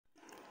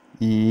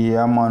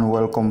Yeah, man,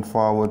 welcome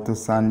forward to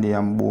Sandy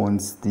and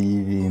Bones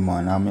TV,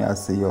 man. I mean, I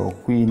say, yo,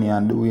 Queenie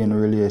and Dewey in a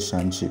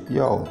relationship.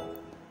 Yo,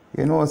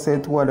 you know, say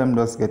two of them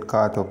just get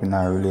caught up in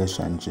a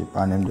relationship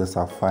and them just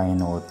a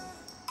find out.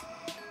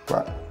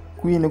 But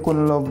Queenie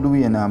couldn't love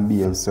Dewey and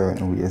behave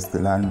certain way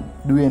still. And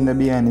Dewey in the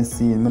behind the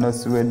scene, I don't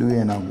see where Dewey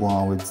and go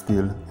on with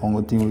still.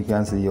 Only thing we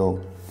can say, yo,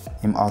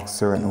 him act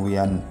certain way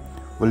and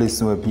we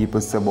listen what people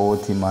say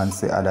about him and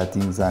say other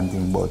things and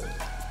things, but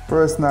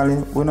personally,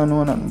 we don't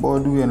know nothing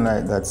about doing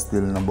like that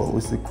still, no, but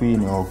we see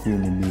Queenie or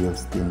Queenie behave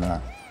still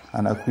now.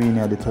 And a Queenie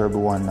are the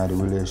terrible one in the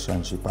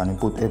relationship and he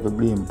put every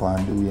blame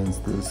upon Dewey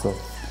still. So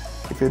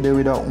if you're there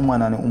with a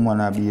woman and the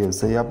woman behave,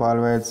 so you have all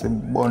right to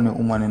burn the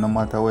woman no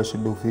matter what she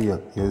do for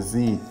you. You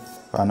see,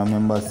 and I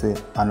remember say,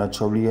 and the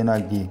trouble you're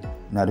not give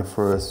in the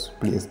first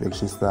place like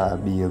she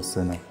start behave,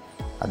 so no.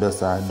 I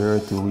just a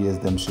dirty ways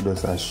them she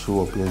just a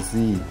show up, you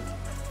see.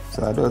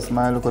 So I just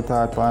my look at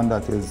thought on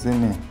that, you see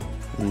me.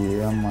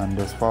 Yeah, man,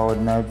 just forward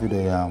my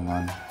video, yeah,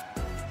 man.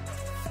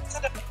 To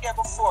the video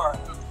before,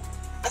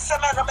 the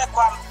same I make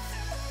one.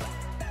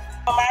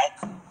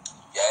 Mike?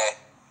 Yeah.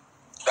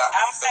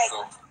 I'm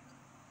saying.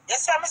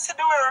 Yes, I'm Mr.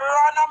 Dewey.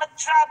 Run, I'm a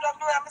try to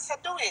do it, I'm Mr.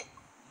 Dewey.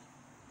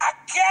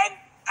 Again,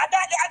 I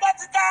got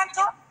the dance.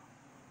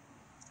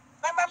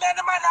 Remember, me and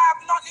the man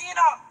have nothing, you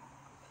know.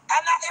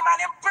 And him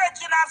and him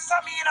preaching have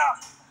some, you know.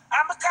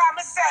 And because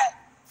I say,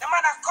 the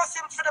man I cuss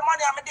him for the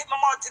money, I'm dip my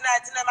mouth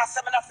tonight, and then I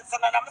say, and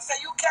I'm say,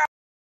 you can't.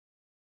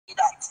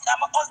 That.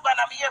 I'm a husband,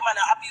 I'm here, man,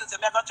 I abuse him.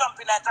 I go jump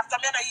in it after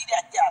me, I eat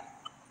that girl.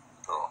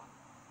 Bro.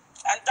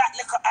 And that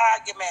little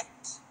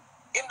argument,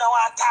 him don't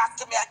want to talk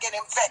to me again,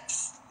 him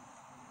vex.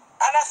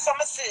 And that's what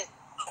I say.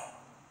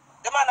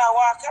 The man I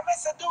walk, I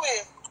say, do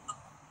it.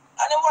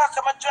 And he walk,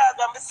 I'm a drive,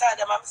 I'm beside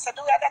him, I say,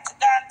 do it, I got to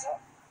dance.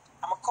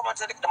 I'm going to come out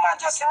to the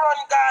man, just run,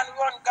 gone,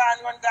 for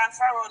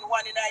around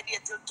 1 in the day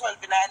till 12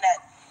 in the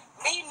night.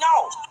 Me, no.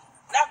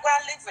 Not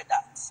going to live with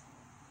that.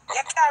 You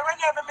can't run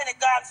every minute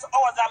gone for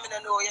hours, I mean,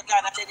 know you're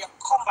gone and then you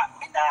come back.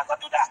 Me not going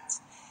to do that.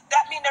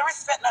 That means the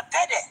respect not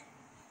dead.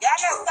 You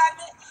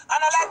understand me? And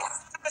I like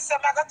to say,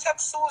 I'm going to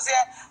check Susie,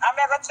 I'm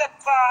going to check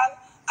Paul,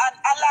 and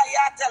I lie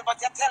you tell,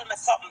 but you tell me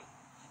something.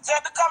 So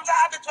it becomes a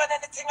habit when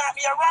anything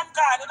happens, you run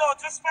gone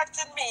without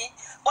respecting me,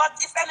 but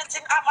if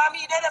anything happens,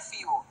 me there for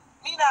you.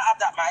 Me not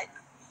have that, Mike.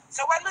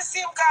 So when we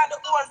see him gone the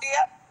whole day,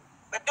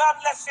 we don't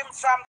left him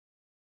from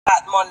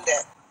that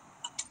Monday.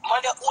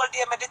 Monday whole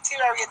day, I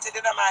deteriorated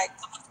in the mic.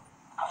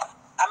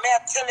 I may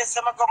tell you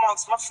some go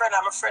amongst my friend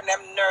and my friend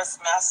them nurse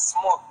me I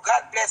smoke.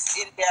 God bless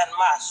Indian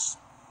mash.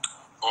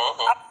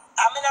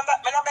 I mean I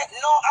make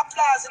no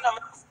applause, you know,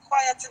 I'm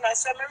quiet, you know.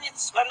 So I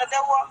reach when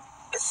they want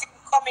to see him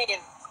come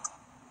in.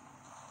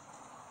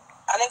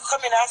 And then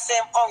come in and say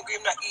I'm hungry,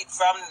 I'm not eat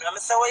from them. I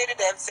say, what you do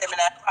them? Say me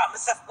in a park.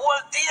 I say,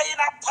 whole day in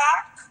a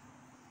park?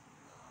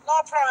 No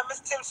problem, I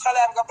still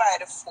follow him go buy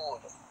the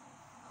food.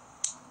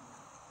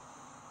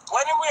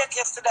 When you wake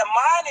yesterday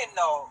morning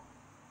now,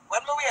 when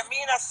we were me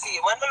and see,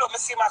 when we look,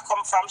 me see him come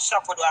from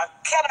shop with a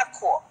can of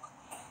coke.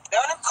 Then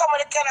when him come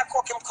with a can of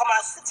coke, him come and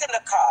sit in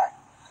the car.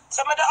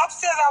 So me the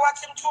upstairs, I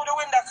watch him through the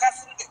window,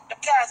 because the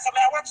car, so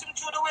I watch him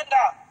through the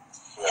window.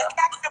 Yeah. You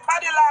catch the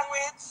body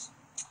language,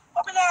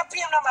 but me not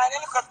pay him no mind,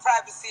 look at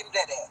privacy him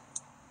there.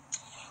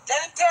 Then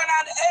he turn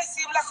on the AC,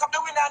 him lock up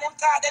the window and him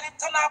talk, then he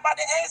turn on by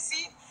the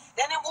AC,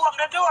 then he open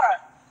the door.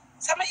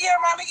 So me hear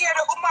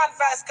the woman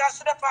voice,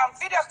 because she up on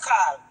video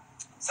call.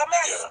 So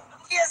me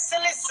hear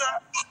Celissa,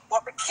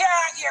 but me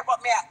can't hear, but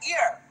me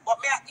hear.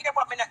 But me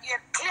not hear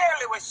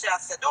clearly what she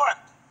has said,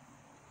 don't.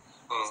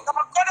 So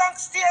I go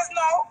downstairs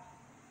now,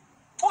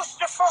 push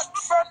the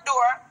front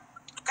door,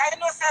 because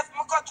you know if I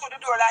go through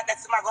the door like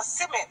that, so I go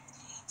see me.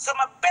 So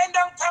I bend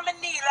down on my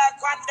knee like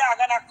one dog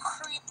and I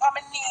creep on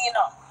my knee, you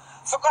know.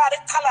 So go to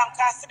the column,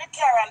 because I see the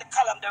car and the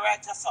column, the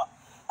right just so.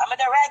 I'm in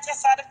the right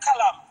just side of the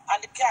column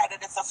and the car, the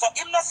so. So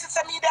him not sit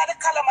me there the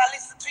column and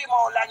listen to him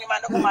how long him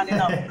and the woman,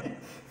 you know.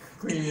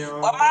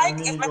 But Mike,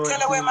 if me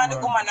tell her man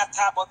the woman not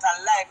talk about a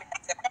lie, me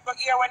say, people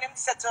hear when him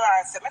say to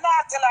her, say, me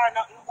not tell her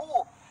nothing.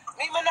 Who?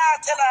 Me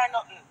not tell her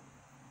nothing.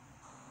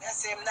 I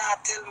say, him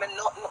not tell me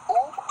nothing. Who?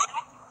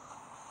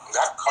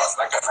 That cuts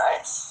like a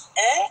knife.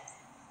 Eh?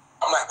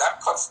 I'm like,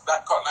 that cut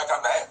like a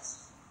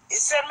knife. You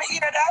said me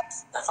hear that?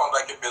 That sounds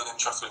like you're building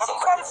trust with but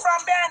somebody. Come from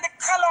behind the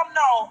column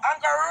now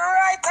and go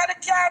right at the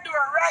car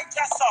door, right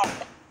just up.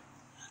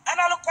 And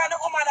I look at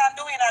the woman and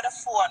doing at the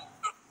phone.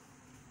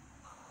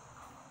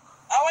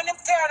 And when him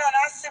turn on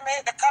and see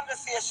me, the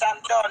conversation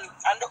done,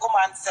 and the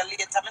woman say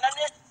later, I mean, I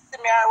need to see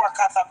me I work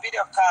as a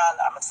video call.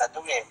 I said, do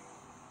it.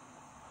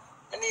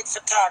 I need to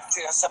talk to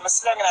you. So I'm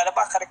slinging at the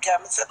back of the car.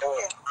 I said, do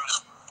it.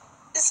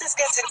 This is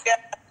getting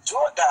better,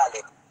 Joe,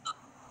 darling.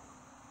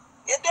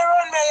 You don't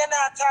run me, you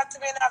not talk to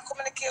me, you not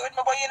communicate with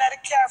me, but you're not the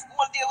car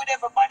all day with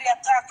everybody. I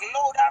talk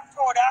loud and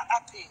proud and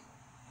happy.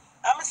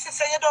 And my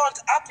sister, you don't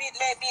happy, it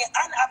may be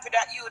unhappy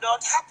that you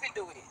don't happy,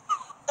 do it.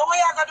 So what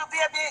you going to do,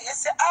 baby? You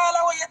say, all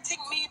of what you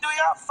think me do,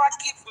 you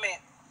forgive me.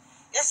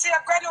 You see, a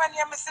granny when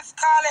you Mrs.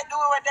 Scarlett do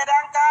it dead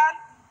and gone?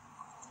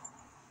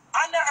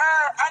 And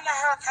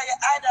her can you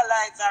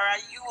idolize her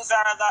and use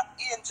her as an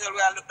angel we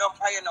are look down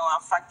for, you know,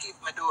 and forgive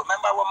me, do.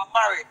 Remember when we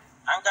married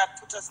and God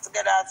put us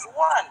together as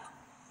one.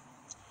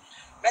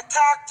 Me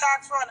talk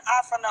for an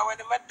half an hour when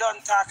he done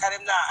talk and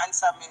him not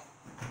answer me.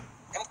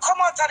 Him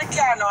come out of the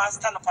car now and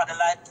stand up at the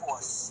light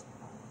post.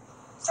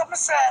 So me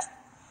say,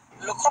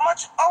 look how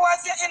much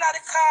hours you in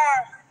the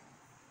car.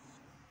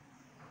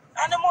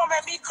 And the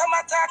moment me come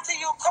and talk to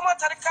you, come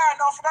out of the car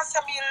now for say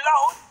me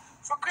loud,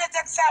 for great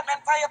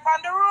excitement for you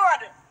on the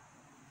road.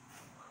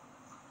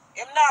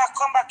 Him now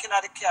come back in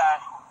the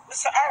car. Me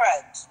say,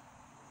 alright.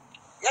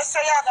 You say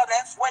you go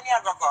left, when you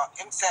go?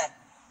 Him say,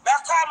 may I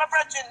call my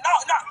brethren? No,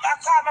 may I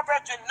call my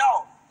brethren?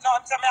 No.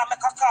 No, him say, may I make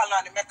a call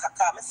on him, make a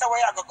call. Me say,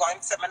 where you go? Him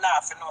say, me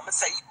not have to know. Me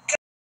say, you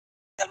can't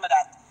tell me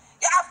that.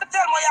 You have to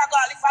tell me where you go.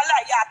 If I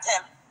lie, you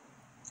tell.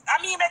 I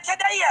mean, make you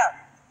there.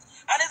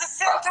 And it's the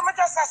same thing I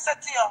just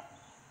said to you.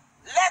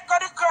 Let go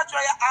the grudge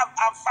where you have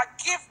and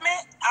forgive me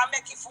and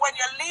make it when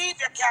you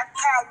leave, you can't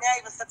call me. I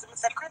even said to me,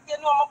 say, Chris, you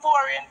know I'm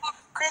boring.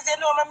 Chris, you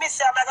know I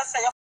miss you. I'm going to say,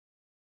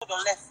 you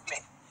don't left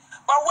me.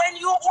 But when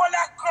you hold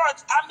that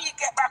grudge and me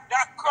get back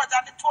that grudge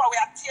and the two we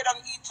are tear down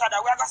each other,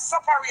 we are going to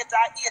separate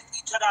and hate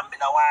each other. I don't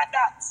want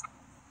that.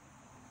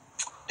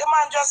 The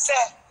man just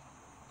said,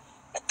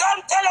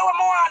 don't tell you what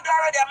I want to do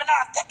already. I'm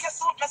not take your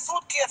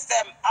suitcase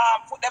them,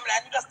 put them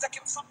like, you just take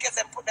him suitcase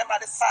and put them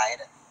at the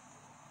side.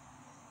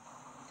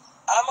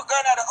 I'm going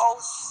to the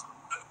house.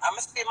 I'm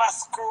going to see my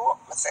screw.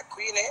 I say,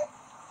 Queenie,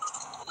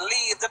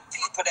 leave the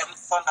people them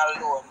son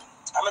alone.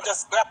 I'm going to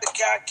just grab the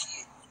car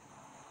key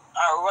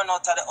and run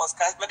out of the house.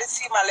 Because when they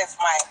see my left,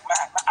 my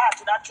heart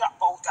would have drop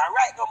out. And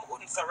right now, I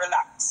wouldn't so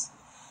relax.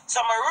 So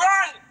I'm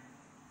run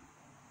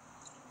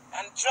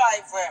and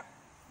drive where.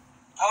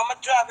 I'm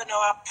driving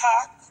now and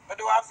park. I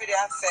do a video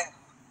and say,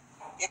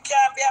 you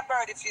can't be a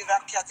bird if you're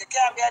a cat. You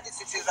can't be a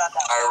this if you're a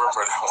that. I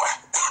remember that one.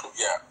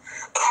 Yeah.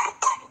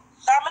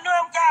 So I know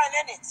I'm going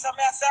in it. So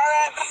I say, all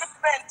right, I'm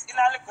spent in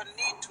a little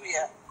need to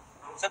here.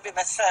 So be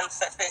myself,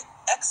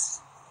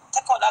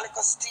 take out a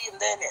little steam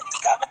there in it.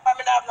 Because I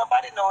don't have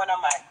nobody knowing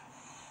on mine.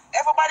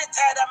 Everybody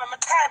tired of me.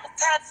 I'm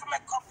tired for my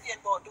copy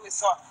and go do it.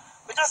 So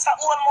we just have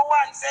all my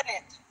ones in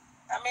it.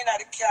 I mean, at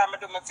the car, I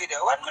do my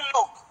video. When we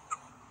look,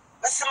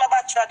 I see my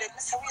battery dead. I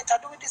say, wait, I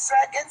do this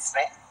right against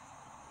me.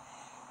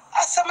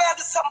 I say, I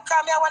do some car.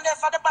 I wonder if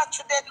the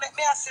battery dead, make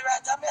me see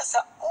right. And I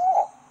say,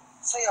 oh,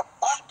 so you're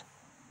bad.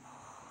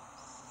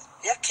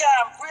 You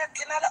can't break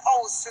into the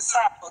house to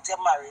sort out your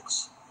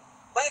marriage.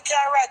 But you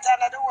can't write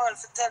under the world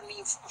to tell me.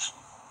 You just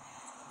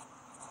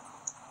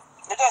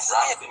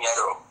Right,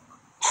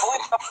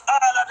 whip up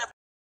all of the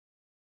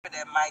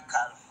them,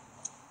 Michael.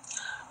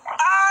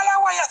 All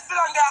of what you still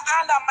on there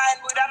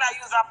undermine with and I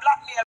use a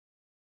blackmail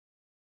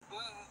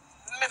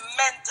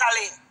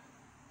mentally.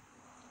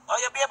 Or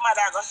you be a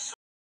mother go shoot.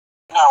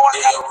 You know what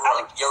kind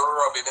of you're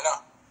rubbing it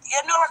up. You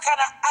know what kind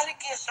of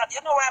allegation?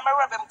 You know why I'm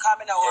rubbing him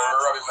coming out?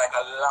 You're rubbing like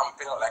a lamp,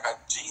 you know, like a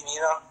genie,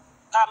 you know?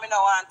 Coming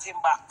out want him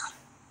back.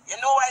 You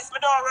know why if me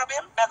don't rub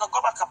him? I go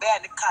back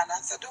behind the corner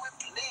and say, do it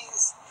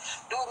please.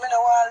 Do it, me no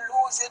want to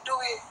lose you, do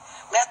it.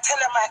 Me I tell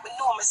him Mike, me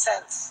know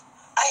myself.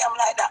 I am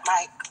like that,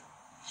 Mike.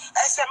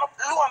 I say, I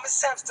lower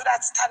myself to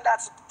that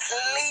standard.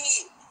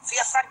 Please, if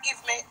you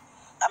forgive me,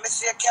 and me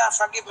say you can't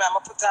forgive me, I'm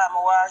going to put on my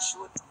war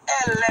shoot.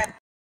 Let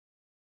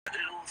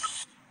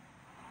loose.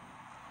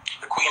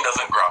 The queen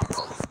doesn't grab. The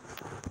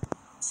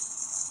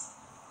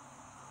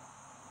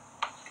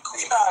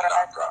queen does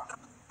not grab.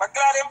 But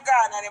glad him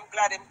gone and I'm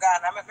glad him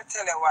gone. And let me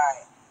tell you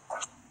why.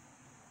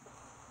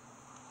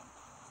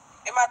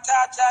 He might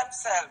torture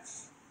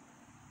himself.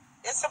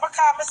 It's because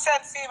I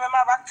send for him, I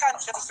have a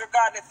conscience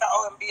regardless of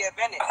how him be a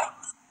Benny.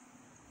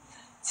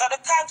 So the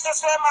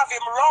conscience where I have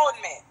him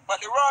round me, but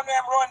the round where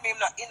I'm round me, him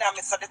not in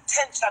me. So the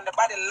tension, the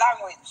body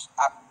language,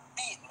 I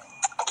beat me.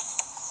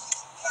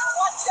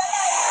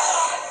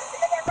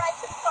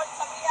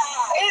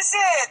 Is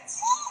it?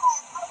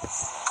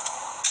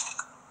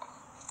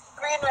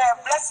 Greenway,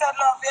 blessed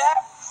love, yeah?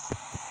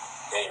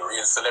 Yeah, you're a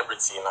real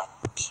celebrity, you know?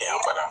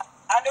 Can't but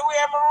and the way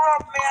him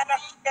rub me, I don't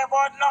care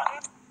about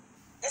nothing.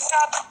 It's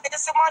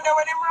a Monday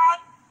when him run.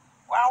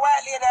 One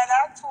while later,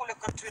 and two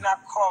little twin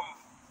come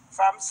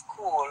from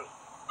school.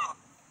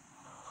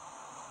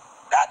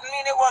 That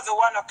mean it was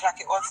 1 o'clock,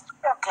 it was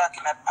 2 o'clock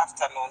in the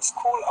afternoon,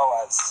 school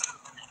hours.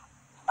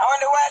 And when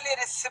the white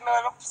lady see me,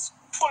 I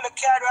pull the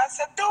car and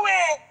said, do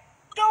it.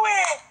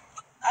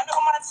 And the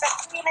woman said,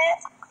 Queenie,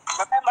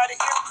 remember the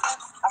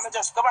earpiece? I'm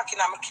just go back in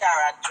my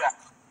car and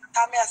drive.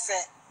 And me I say,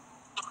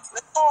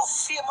 we're so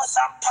famous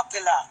and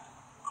popular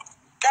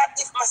that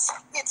if I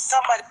speak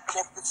somebody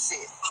could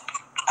say,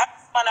 I'm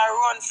gonna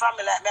run from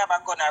me like me,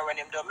 I'm gonna run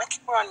him down. Make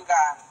him run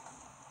gone.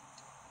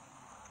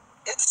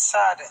 It's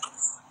sad.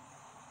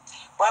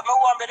 But I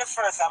won't be the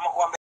first, I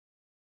won't be the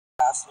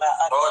last.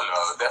 oh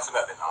no,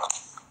 definitely not.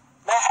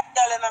 May I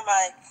tell him,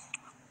 Mike?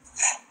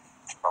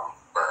 From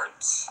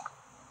birds.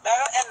 May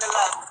I end the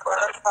line for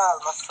the call,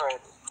 my friend?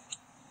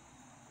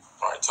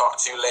 Alright, talk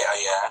to you later,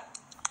 yeah?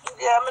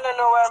 Yeah, I don't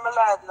know where I'm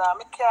alive now.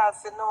 I can't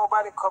see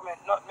nobody coming,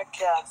 not me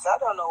can't see. I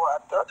don't know what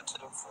I done to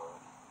the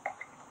phone.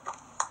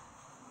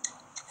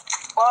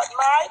 But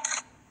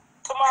Mike,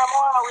 tomorrow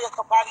morning I wake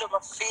up and do my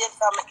face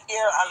and my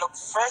hair and look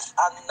fresh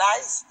and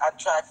nice and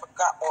try to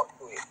forget about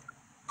doing it.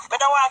 I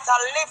don't want to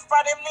live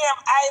for him name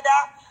either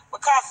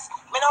because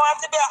I don't want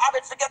to be a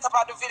habit forget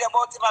about the video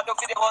about him and do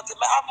video about him.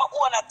 I have my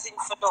own thing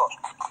to do.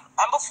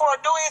 And before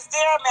Dewey is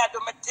there, I do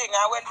my thing.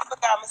 And when people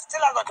come, I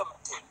still going to do my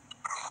thing.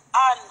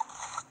 And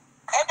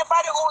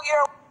anybody who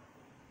here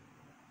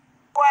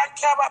want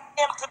care about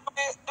him to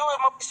do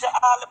him, I wish you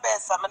all the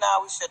best. I mean, I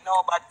wish you know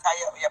about because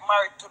you're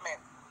married to me.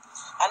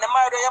 And the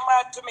married you're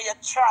married to me, you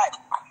try.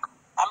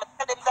 I'm going to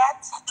tell him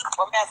that,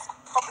 but I say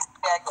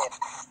again.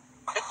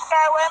 The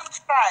try when him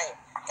try.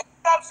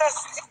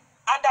 Self-esteem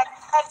and that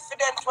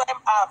confidence when him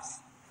have.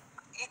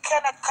 He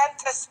cannot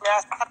contest me.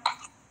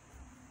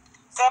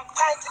 So I'm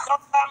fighting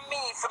up on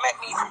me to make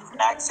me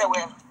like say,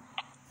 well,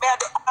 me I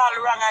do all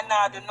wrong and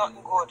now I do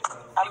nothing good.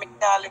 And me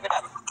can't live with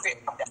that.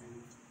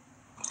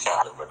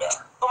 Can't live with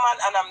that. Woman,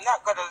 and I'm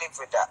not going to live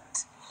with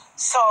that.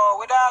 So,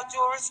 with all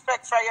due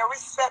respect for you,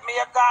 respect me,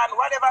 you're gone.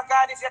 Whatever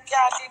God, if you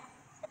can't live,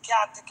 you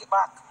can't take it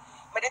back.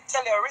 But they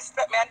tell you,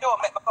 respect me and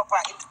don't make me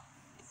papa into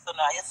so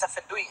now, you have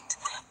to do it.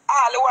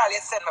 All the while you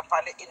send me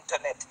on the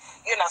internet,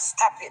 you know,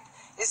 stop it.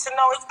 You see,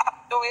 now it's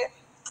up to it.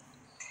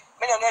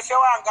 I don't know if you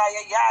want to go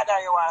your yard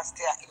or you want to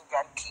stay in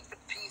England, keep it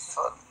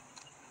peaceful,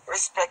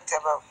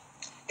 respectable.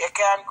 You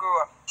can't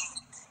grow up.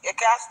 You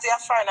can't stay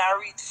foreign and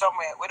reach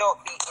somewhere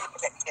without being in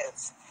the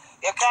ears.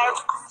 You can't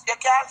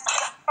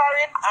stay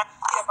foreign and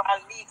stay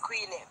and be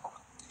queening.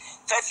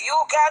 So if you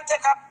can't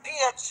take a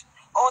page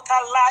out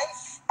of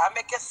life and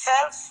make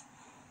yourself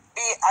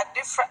be a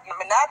different, I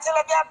mean, not tell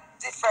you be a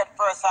different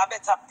person, a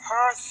better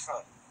person,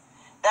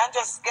 then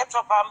just get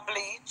up and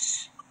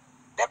bleach.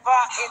 The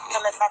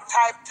internet and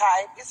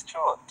type is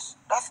truth.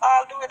 That's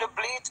all do with the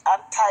bleach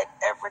and type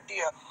every day.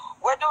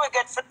 Where do we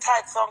get for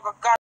type so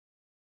God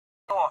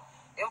no?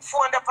 In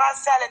phone the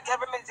past silent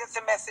every minute just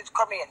a message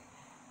come in.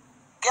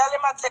 Girl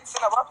him a texting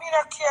but me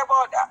not care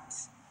about that.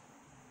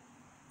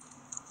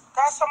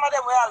 Because some of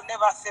them will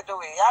never say the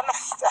way, you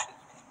understand?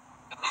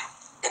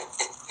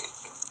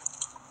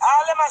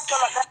 All them are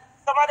still like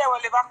some of them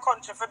will live a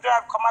country for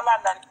drive come a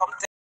land and come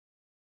to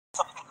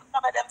some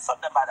of them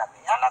something bother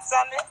me. You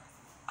understand me?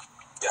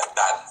 Yeah,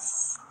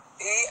 that's.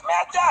 Me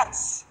a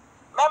dance.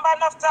 Remember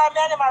enough time me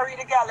and him a read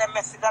the girl them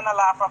message and a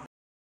laugh at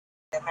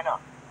them, you know.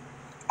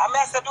 And me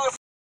I say do it.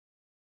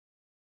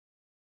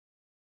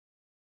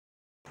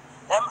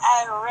 Them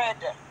I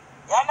read.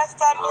 You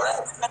understand me?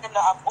 Let them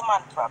not have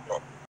woman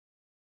problem.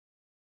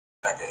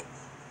 Okay.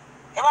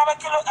 Him a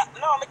make you look,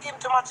 no, me give him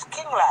too much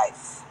king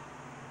life.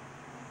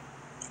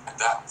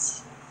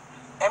 That's.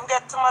 Him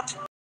get too much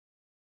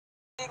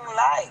king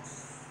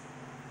life.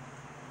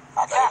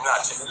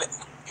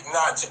 If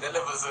not check the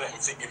levels of him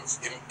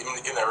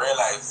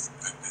realize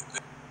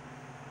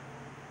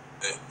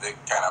the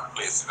kind of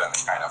places and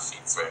the kind of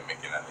feats we're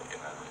making in the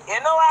You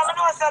know what I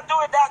know what I do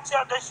with that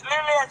this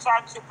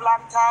relationship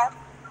long time?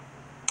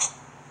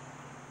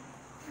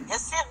 You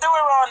see if they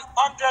were around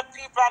 100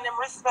 people and him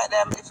respect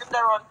them, if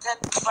they're around 10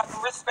 people and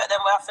him respect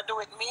them, what have to do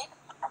with me?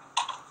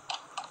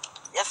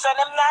 You send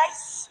them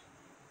nice?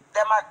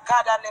 Them are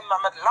God and him,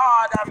 I'm a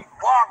Lord, I'm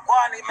walk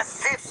on him, a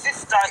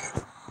sister.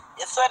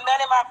 You send me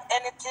and him have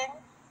anything?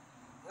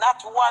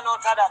 Not one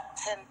out of that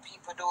 10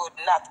 people do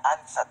not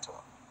answer to.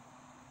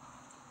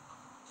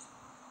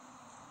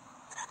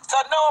 So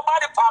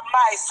nobody on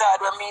my side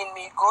will mean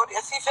me good.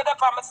 You see, if you're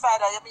on my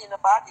side and you mean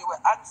bad, you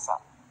will answer.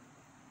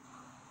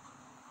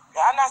 You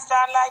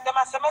understand? Like them,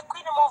 I say, make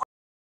Queen move.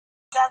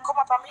 Can come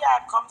up on me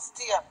and come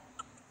steer.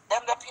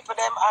 Them the people,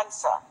 them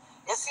answer.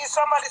 You see,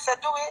 somebody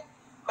said, do it.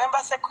 Remember,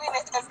 say, Queen,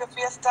 help if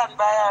you stand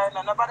by her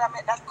and nobody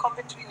make that come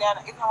between you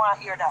and you don't want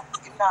to hear that.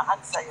 You don't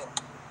answer you.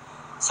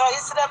 So you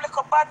see them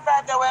little bad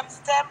vibe that when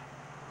stem,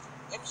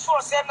 him sure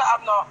say him not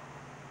have no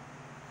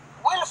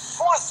will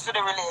force for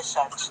the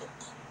relationship.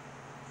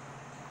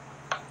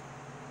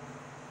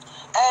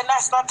 And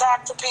that's not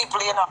talk to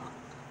people, you know.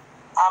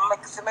 I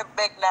make me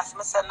beg Nas,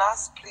 I say,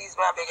 Nas, please,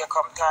 I beg you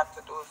come talk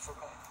to do it for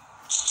me.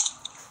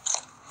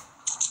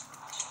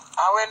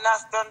 And when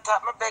Nas done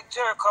talk, I beg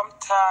Jerry come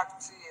talk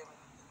to him.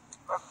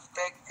 I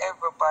beg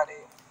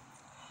everybody.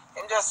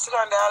 Him just sit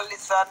on there and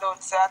listen and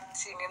don't say a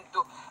thing him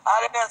do. All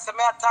the men say,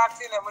 I talk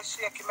to him, I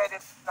shake him head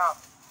now.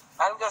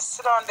 And just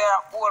sit on there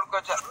and hold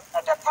grudge. I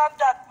depend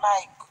that,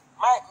 Mike.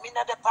 Me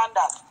not depend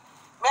that.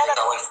 When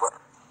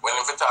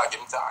him talk,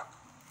 him talk.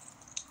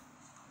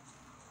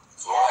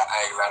 So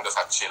I just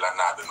a chill and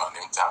not do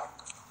nothing, him talk.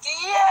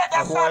 Yeah,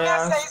 that's why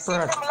I say, see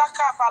him lock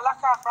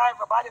off for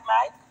everybody,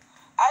 Mike.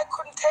 I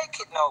couldn't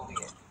take it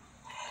nowhere.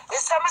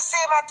 This time I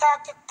say I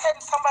talk to 10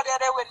 somebody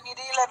there with me,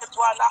 the 11th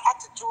one,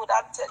 attitude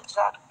and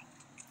tension.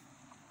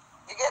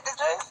 You get the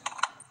drift?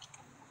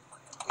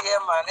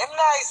 Yeah, man. Him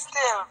nice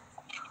still.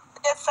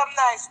 Get some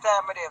nice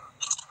time with him.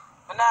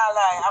 I'm not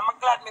lie. I'm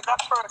glad me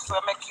that person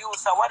will make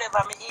use of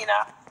whatever me in.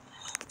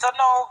 So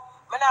now,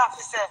 I not have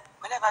to say,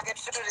 I never get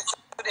to do this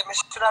with him. I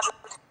should have